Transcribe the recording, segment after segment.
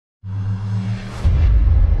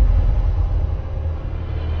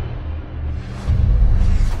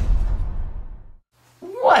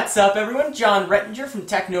What's up everyone, John Rettinger from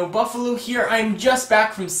TechnoBuffalo here. I'm just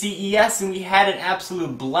back from CES and we had an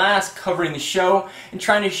absolute blast covering the show and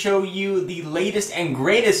trying to show you the latest and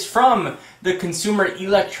greatest from the consumer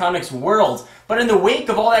electronics world. But in the wake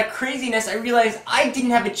of all that craziness, I realized I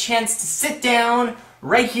didn't have a chance to sit down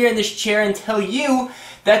right here in this chair and tell you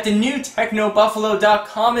that the new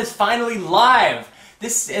TechnoBuffalo.com is finally live.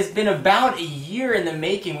 This has been about a year in the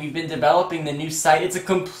making. We've been developing the new site. It's a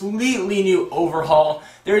completely new overhaul.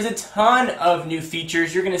 There's a ton of new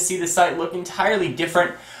features. You're going to see the site look entirely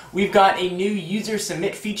different. We've got a new user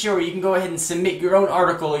submit feature where you can go ahead and submit your own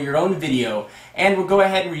article or your own video. And we'll go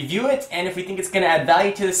ahead and review it, and if we think it's going to add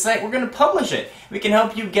value to the site, we're going to publish it. We can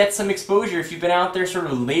help you get some exposure if you've been out there sort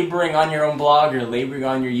of laboring on your own blog or laboring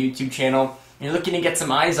on your YouTube channel. You're looking to get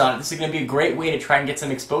some eyes on it. This is going to be a great way to try and get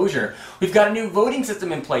some exposure. We've got a new voting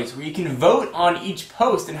system in place where you can vote on each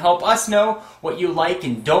post and help us know what you like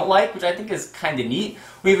and don't like, which I think is kind of neat.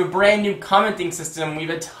 We have a brand new commenting system. We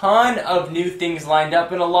have a ton of new things lined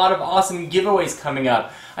up and a lot of awesome giveaways coming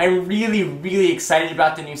up. I'm really excited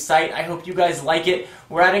about the new site. I hope you guys like it.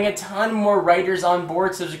 We're adding a ton more writers on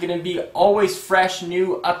board, so there's going to be always fresh,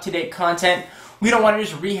 new, up-to-date content. We don't want to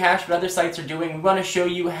just rehash what other sites are doing. We want to show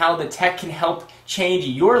you how the tech can help change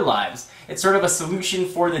your lives. It's sort of a solution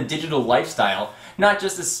for the digital lifestyle. Not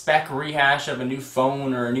just a spec rehash of a new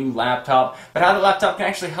phone or a new laptop, but how the laptop can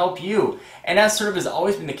actually help you. And as sort of has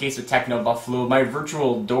always been the case with TechnoBuffalo, my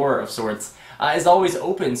virtual door of sorts is always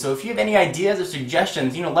open. So if you have any ideas or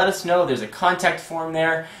suggestions, let us know. There's a contact form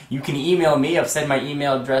there. You can email me. I've said my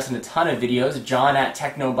email address in a ton of videos,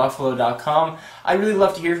 john@technobuffalo.com. I'd really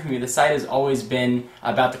love to hear from you. The site has always been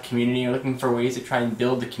about the community. We're looking for ways to try and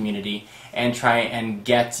build the community and try and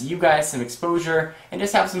get you guys some exposure and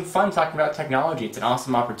just have some fun talking about technology. It's an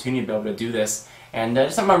awesome opportunity to be able to do this. And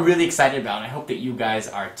it's something I'm really excited about, and I hope that you guys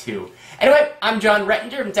are too. Anyway, I'm John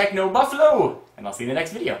Rettinger from TechnoBuffalo, and I'll see you in the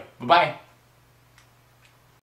next video. Bye-bye.